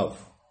Шем Ав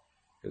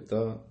 –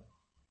 это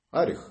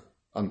Арих,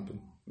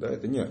 Антон, да,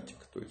 это не Атик,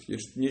 то есть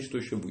есть нечто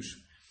еще выше.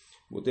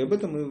 Вот, и об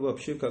этом мы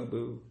вообще как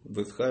бы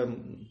в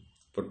Эсхаим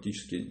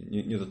практически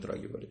не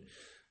затрагивали.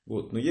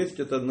 Вот, но есть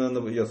это,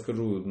 я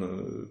скажу,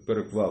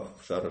 Перек Вав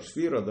Шара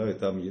Швира, да, и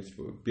там есть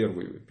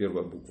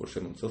первая буква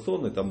Шем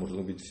Сасон, и там можно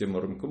увидеть все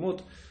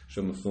Марумкамот,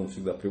 Шем Сасон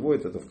всегда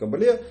приводит, это в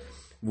Кабале.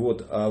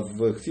 Вот, а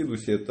в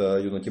Хсидусе это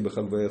Юнати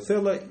Бахагвея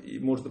Села, и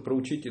можно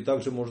проучить, и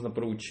также можно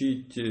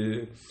проучить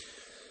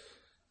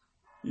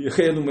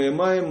Хейну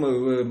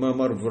Маемаем,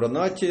 Маамар в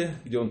Ранате,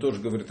 где он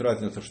тоже говорит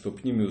разница, что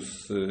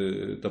пнимиус,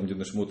 там где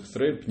Нашмот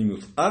Исраэль,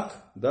 пнимиус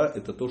ак, да,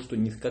 это то, что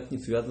никак не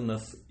связано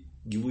с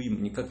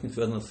Гилуим, никак не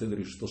связано с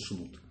Эдри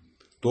Шталшилут.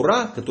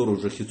 Тора, которая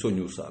уже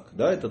Хитсониус ак,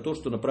 да, это то,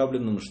 что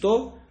направлено на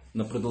что?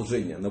 На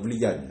продолжение, на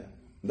влияние.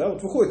 Да,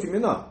 вот выходят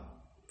имена,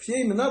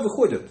 все имена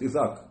выходят из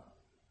ак.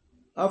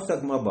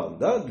 Автагмабан,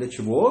 да, для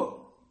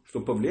чего?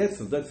 Чтобы повлиять,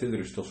 создать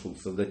Седри Шталшут,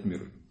 создать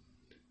мир.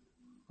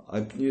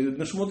 А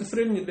Нашмот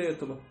Исраэль не для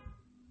этого.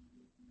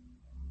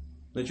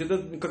 Значит,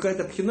 это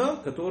какая-то пхина,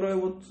 которая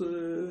вот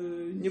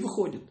не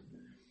выходит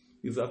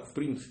из ак, в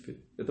принципе.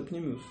 Это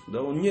пнемиус,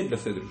 да, он не для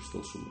Седри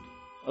Шталшут.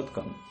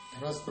 Откан.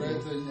 Раз про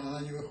это она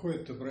не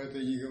выходит, то про это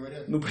и не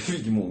говорят. Ну,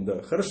 по-видимому,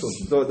 да. Хорошо,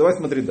 давай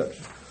смотреть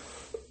дальше.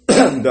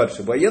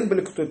 Дальше. Воен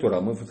были кто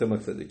Тура, мы в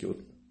Цемах Седеке. Вот.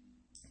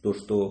 То,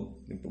 что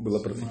было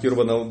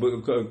процитировано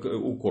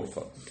у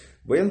Корфа.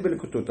 Воен были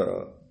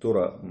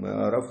Тура,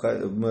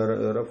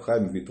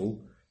 Равхайм Витл,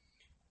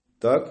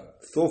 так,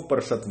 Сов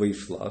Паршат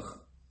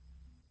Ваишлах,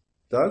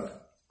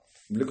 так,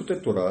 Блекуте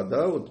Тура,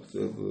 да, вот, в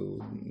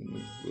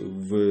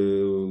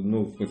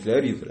смысле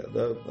Аризля,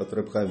 да, от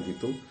Равхайм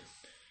Витл,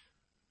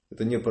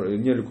 это не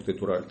Лекуте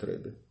Тура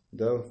Альтребе,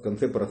 да, в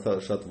конце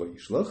Паршат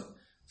Ваишлах,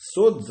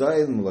 Сод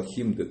Зайн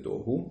Млахим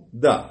Детогу,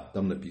 да,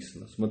 там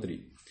написано,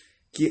 смотри,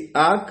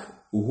 Киак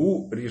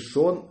Гу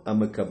решен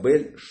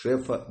амекабель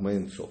шефа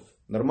майнцов.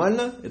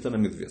 Нормально? Это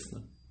нам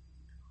известно.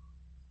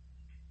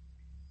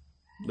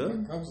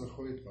 Да? Как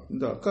заходит вам?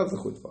 Да, как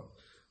заходит вам.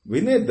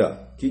 Вине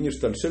да. Кинеш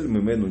тальшель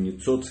мимену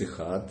ницоц и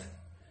хат.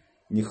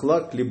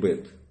 Нихла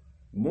клибет.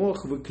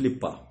 Мох вы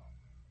клипа.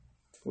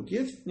 Вот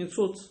есть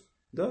ницоц,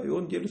 да, и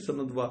он делится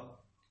на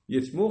два.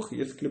 Есть мох,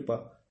 есть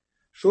клипа.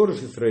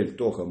 Шорыш Исраэль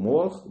тоха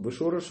мох. Вы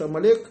шорыш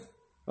Амалек.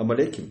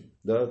 Амалеким,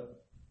 да.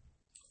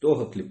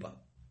 Тоха клипа.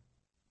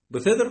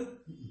 Беседер?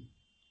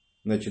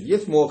 Значит,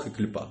 есть мох и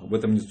клипа в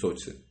этом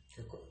ницоце.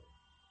 Какой?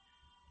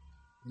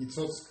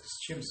 Ницоц с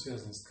чем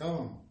связан? С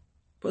кавом?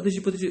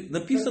 Подожди.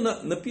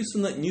 Написано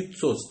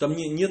ницоц. Там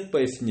нет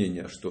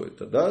пояснения, что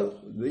это. Да?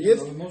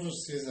 Есть... Ты можешь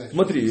связать.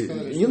 Смотри,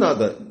 не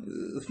надо.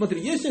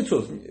 Смотри, есть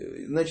ницоц.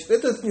 Значит,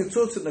 этот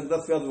ницоц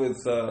иногда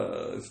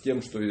связывается с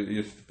тем, что,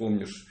 если ты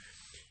помнишь,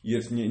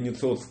 есть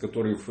ницоц,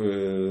 который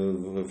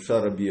в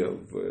Шарабе,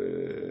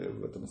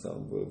 в этом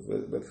самом,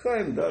 в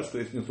Бетхайм, да, что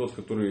есть ницоц,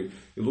 который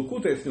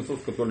Илукут, а есть ницоц,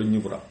 который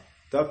Невра.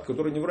 Так,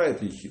 который Невра,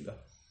 это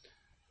Ехида.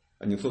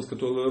 А ницоц,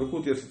 который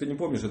Илукут, если ты не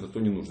помнишь, это то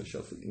не нужно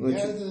сейчас. Значит,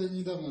 я это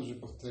недавно уже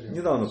повторял.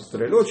 Недавно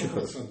повторяли, очень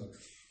хорошо.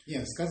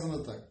 Нет,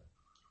 сказано так.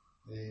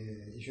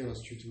 Еще раз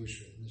чуть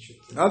выше. Значит,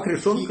 ак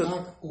решен.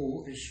 Ак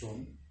у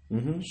решен.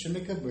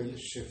 Шемекабель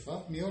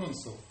шефа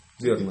миорансов.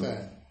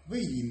 Верно.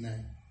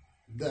 Выйдина.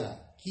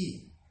 Да.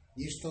 Ки.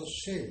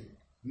 Ишталшель.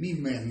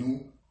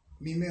 Мимену.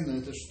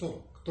 Мимену это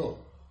что?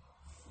 Кто?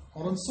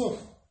 Оранцов.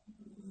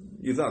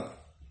 Изак.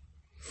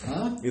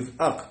 А? Из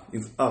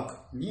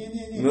ак.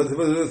 Не.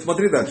 Ну,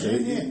 смотри дальше.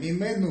 Не,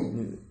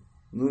 мимену.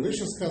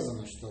 Выше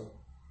сказано, что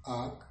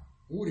ак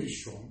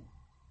урешен,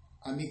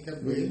 а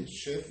микабель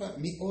шефа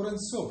ми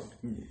оранцов.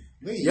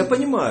 Я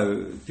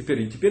понимаю.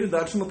 Теперь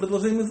дальше мы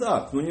продолжаем из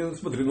ак. Ну не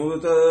смотри,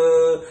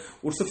 это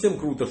уж совсем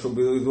круто,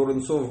 чтобы из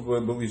оранцов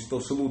был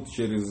Ишталшелут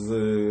через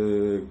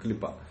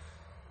клипа.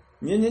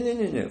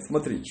 Не,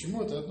 смотри. К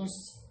чему это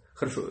относится?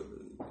 Хорошо.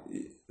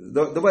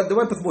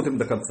 Давай посмотрим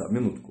до конца,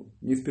 минутку.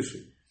 Не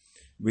спеши.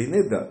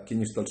 Войны да,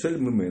 киништалшель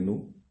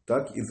мимену,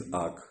 так из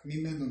ак.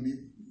 Мимену.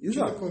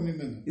 Изак. Что такое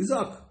мимену?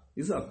 Изак.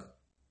 Изак?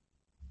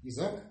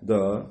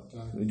 Да.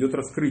 Так. Идет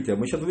раскрытие.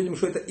 Мы сейчас увидим,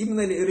 что это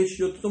именно речь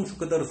идет о том, что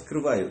когда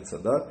раскрывается,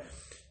 да.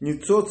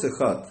 Ницоц и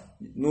хат.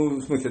 Ну,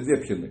 в смысле, две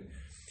пхины.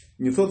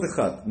 Ницоц и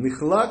хат.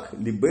 Нихлак,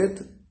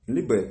 либет.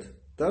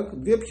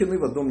 Так? Две пхины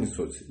в одном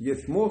ницоце.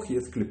 Есть мох,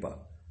 есть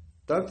клипа.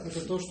 Так?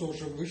 Это то, что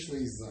уже вышло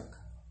из зак.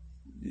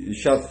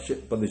 Сейчас,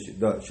 подожди,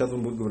 да, сейчас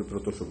он будет говорить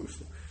про то, что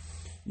вышло.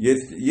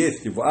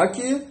 Есть в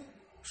Аке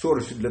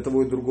шорыши для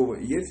того и другого,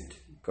 есть,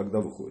 когда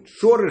выходит.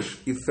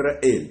 Шорыш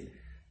Исраэль,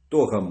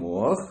 тох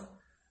амох,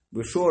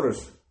 вы шорыш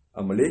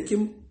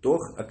Амалеким,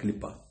 тох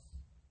аклипа.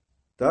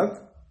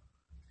 Так?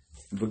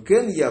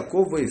 Векен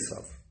Яков и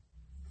Исав.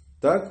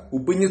 Так?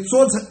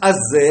 Убаницоц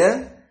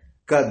азе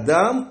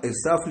кадам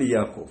Исав ли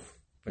Яков.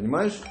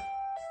 Понимаешь?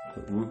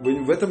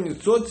 В этом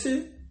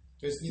ницоце.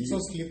 То есть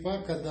ницоц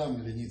клипа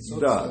кадам ли ницоц.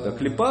 Да,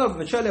 клипа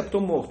вначале, а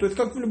потом мох. То есть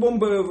как в любом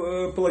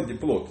плоде,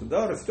 плод,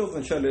 да, растет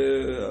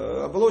вначале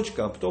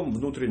оболочка, а потом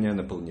внутреннее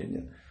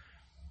наполнение.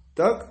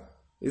 Так?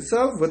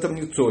 Исав в этом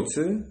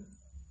ницоце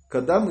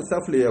кадам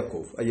Исав ли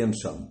Яков,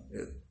 аяншам.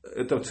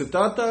 Это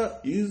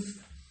цитата из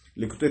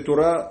Ликутей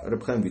Тура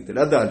Реб Хаим Виттель.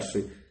 А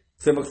дальше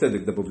Цемах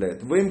Седек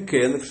добавляет: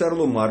 Вемкен в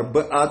Шарлумар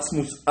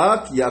беацмус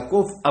ак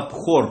Яков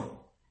абхор.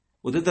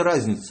 Вот это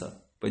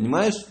разница.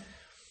 Понимаешь?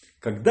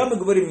 Когда мы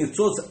говорим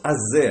ницоц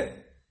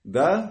азе,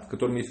 да, в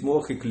котором есть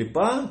мох и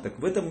клипа, так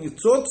в этом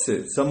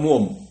ницоце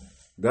самом,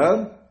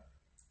 да,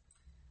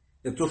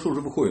 это то, что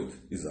уже выходит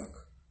из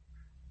Ак.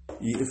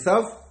 И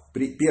Исав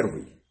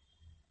первый.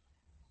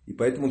 И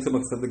поэтому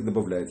Цемах Седек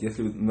добавляет: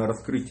 если на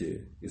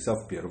раскрытие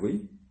Исав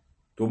первый,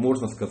 то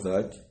можно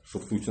сказать, что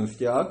в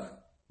сущности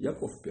Ак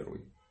Яков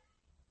первый.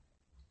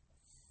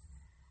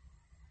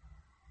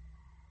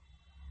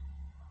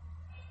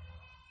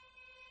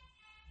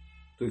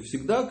 То есть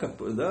всегда как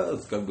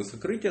бы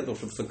сокрытие, то,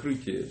 что в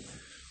сокрытии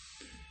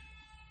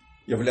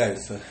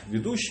является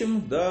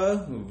ведущим,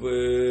 да, в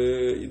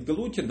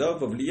Идгалуте, да,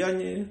 во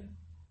влиянии,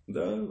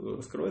 да,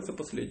 раскрывается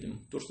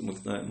последним. То, что мы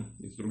знаем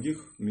из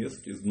других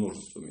мест, из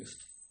множества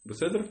мест.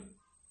 Беседер?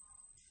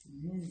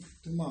 Ну,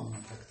 туманно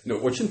как-то. Да,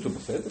 очень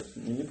беседер,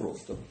 не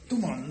просто.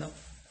 Туманно.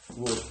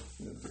 Вот.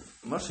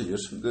 Маша,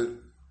 ешь.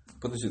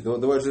 Подожди,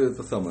 давай же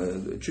это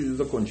самое, чуть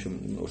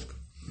закончим немножко.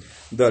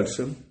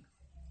 Дальше.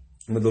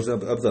 Мы должны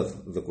абзац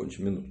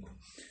закончим, минутку.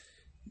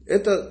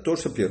 Это то,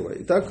 что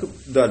первое. Итак,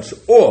 дальше.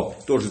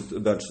 Тоже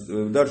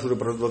дальше. Дальше уже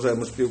продолжаем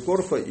Машпию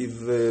Корфа из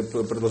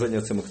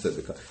продолжения Цемах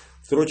Цедека.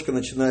 Строчка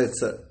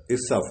начинается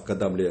Исав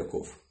кадам ли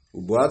Яков.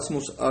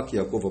 Убацмус ак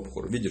Яков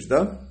абхор. Видишь,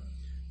 да?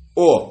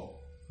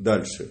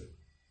 Дальше.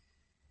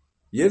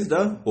 Есть,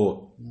 да?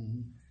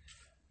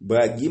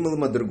 Баагимл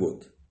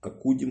мадргот.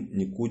 Акудим,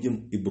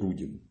 никудим и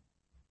брудим.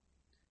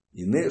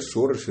 Ине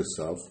шорыш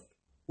Исав.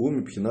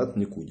 Умипхинат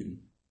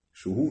никудим.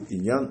 Шугу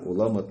иньян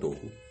улама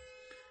тогу.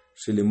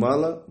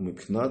 Шелимала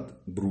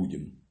мипхнат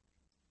брудим.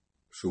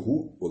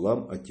 Шугу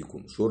улам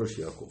атикун. Шорыш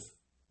Яков.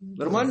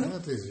 Нормально? Да,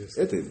 это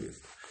известно. Это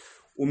известно.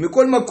 У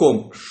Миколь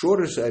Маком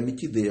шорыш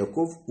амитида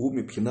Яков у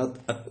мипхнат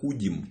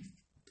акудим.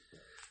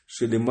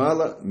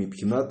 Шелимала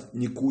мипхнат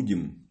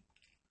никудим.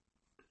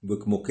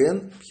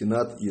 Векмокен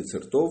пхнат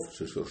ецертов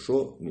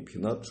шешершо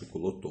мипхнат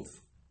шоколотов.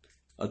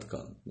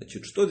 Аткан.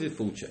 Значит, что здесь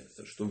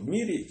получается? Что в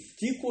мире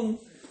тикун.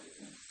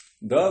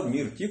 Да,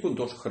 мир тикун,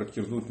 то, что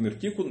характеризует мир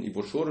тикун,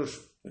 его шорыш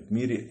в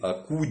мире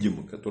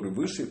акудим, который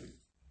выше,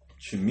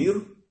 чем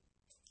мир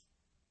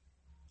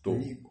то.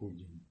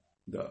 Никудим.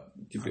 Да,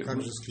 теперь. А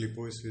как же с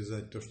клипой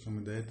связать то, что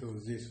мы до этого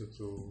здесь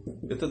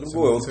вот... Это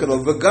другое. Он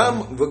сказал,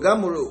 вегам,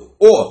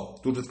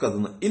 тут же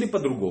сказано, или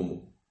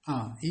по-другому.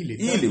 Или.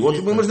 Или, Да, вот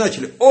или мы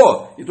начали,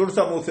 и то же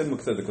самое у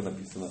Цемах Седека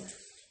написано.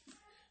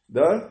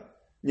 Да?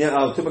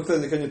 У Цемах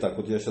Седека не так,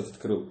 вот я сейчас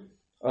открыл.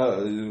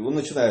 Он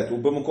начинает у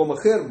Бамукома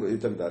Хер и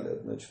так далее.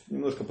 Значит,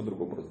 немножко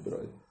по-другому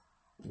разбирает.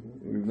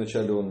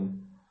 Вначале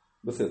он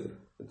Беседер.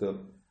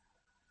 Это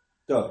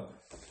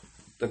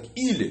так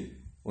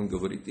или он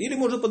говорит, или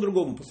можно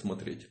по-другому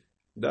посмотреть,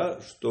 да,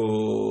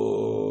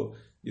 что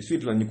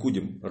действительно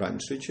Никудим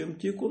раньше, чем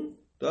Тикун,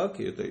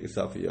 так, и это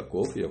Исав и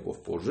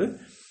Яков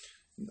позже.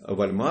 А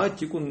Вальма,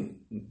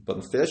 Тикун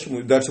по-настоящему,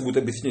 и дальше будет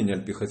объяснение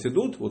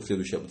Альпи-Хасидут, вот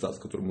следующий абзац,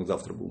 который мы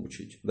завтра будем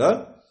учить,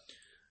 да.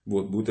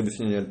 Вот, будет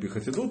объяснение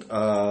Альпи-Хасидут,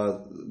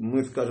 а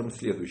мы скажем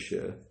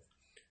следующее,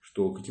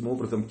 что каким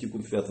образом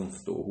Тикун связан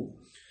с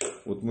Тогу.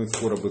 Вот мы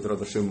скоро, Безрат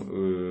Ашем,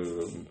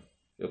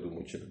 я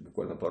думаю, через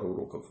буквально пару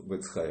уроков в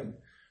Эцхайм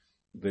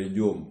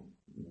дойдем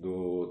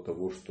до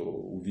того, что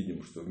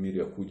увидим, что в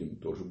мире Акудим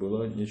тоже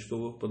было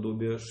нечто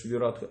подобие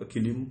Швират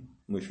Акилим.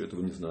 Мы еще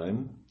этого не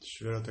знаем.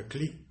 Швират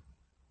Акли?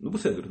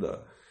 Беседер,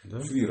 да.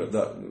 Швира,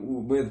 да.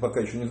 Мы это пока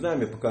еще не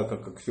знаем, пока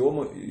как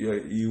аксиома.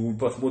 И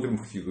посмотрим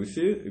в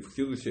Хсидусе. И в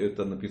Хсидусе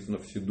это написано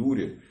в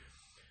Сидуре.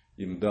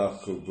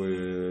 Имдах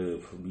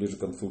ближе к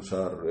концу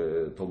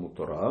Шар Талмуд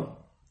Тора.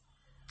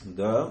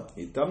 Да.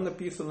 И там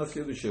написано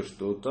следующее,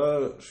 что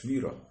та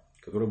Швира,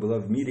 которая была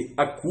в мире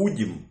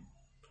Акудим,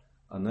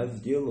 она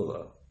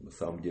сделала, на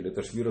самом деле,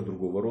 это Швира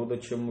другого рода,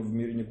 чем в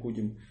мире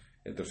Никудим.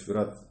 Это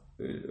Швира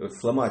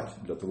сломать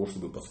для того,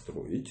 чтобы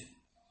построить.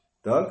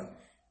 Так.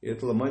 И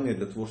это ломание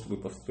для того, чтобы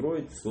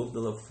построить,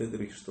 создало в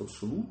Седер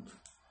Ишталшелут,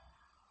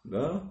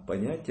 да,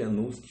 понятие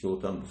Нус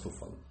Кхилотан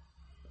Басуфан.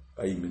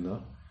 А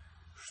именно,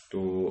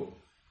 что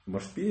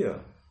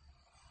Машпия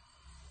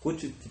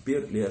хочет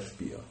теперь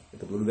Леашпия.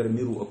 Это благодаря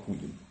миру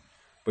Акудим.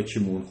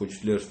 Почему он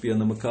хочет ли ашпия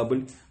на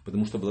макабль?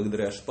 Потому что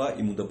благодаря ашпа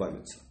ему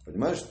добавится.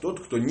 Понимаешь, тот,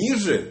 кто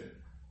ниже,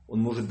 он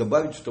может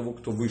добавить в того,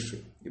 кто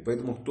выше. И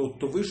поэтому тот,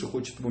 кто выше,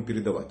 хочет ему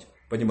передавать.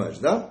 Понимаешь,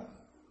 да?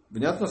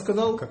 Внятно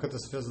сказал? Как это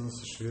связано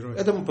со швирой?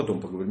 Это мы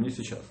потом поговорим, не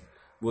сейчас.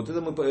 Вот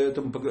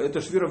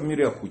это швира в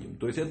мире Акудим.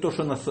 То есть это то,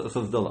 что она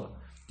создала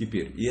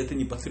теперь. И это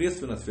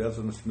непосредственно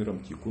связано с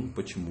миром Тикун.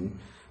 Почему?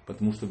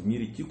 Потому что в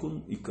мире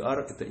Тикун Икар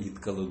это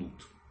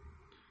Иткалалут.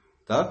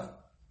 Так?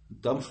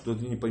 Там что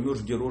ты не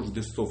поймешь, где рожь,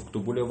 где сов, кто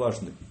более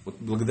важный. Вот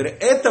благодаря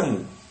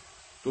этому,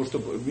 то, что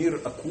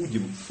мир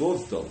Акудим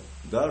создал,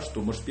 да,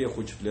 что Машпия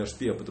хочет для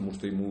Ашпия, потому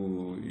что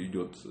ему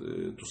идет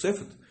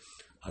Тусефет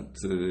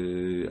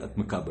от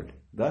Макабль,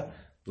 да,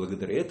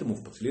 благодаря этому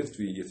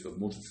впоследствии есть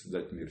возможность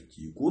создать мир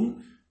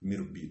Тикун,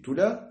 мир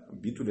Битуля.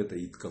 Битуль это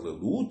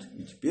Иткалелут.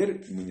 И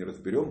теперь мы не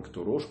разберем,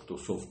 кто рожь, кто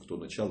сов, кто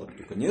начало,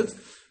 кто конец,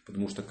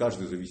 потому что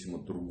каждый зависим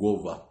от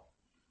другого.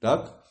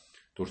 Так?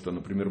 То, что,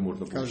 например,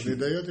 можно получить. Каждый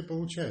дает и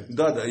получает.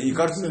 Да, и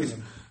каждый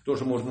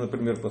тоже можно,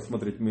 например,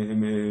 посмотреть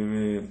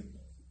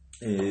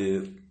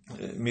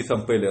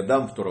Мисампели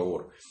Адам в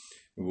Тораор.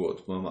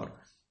 Вот,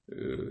 Мамар.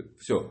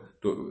 Все.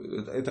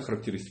 Это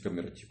характеристика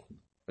мира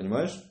Тикун.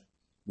 Понимаешь?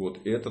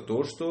 Вот. И это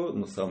то, что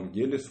на самом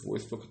деле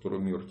свойство,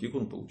 которое мир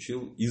Тикун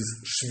получил из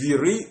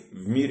швиры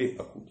в мире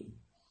Акудим.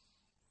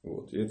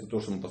 Вот. И это то,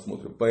 что мы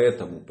посмотрим.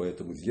 Поэтому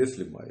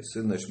если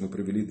майсы, значит, мы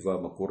привели два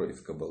макора из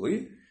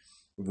Кабалы.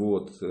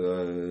 Вот.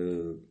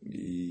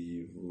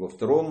 И во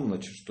втором,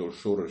 значит, что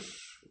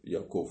Шореш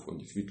Яков, он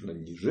действительно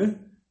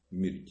ниже в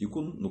мире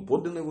Тикун, но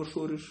подлинный его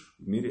Шореш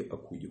в мире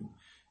Акудим.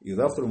 И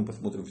завтра мы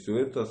посмотрим все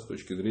это с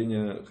точки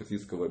зрения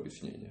хасидского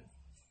объяснения.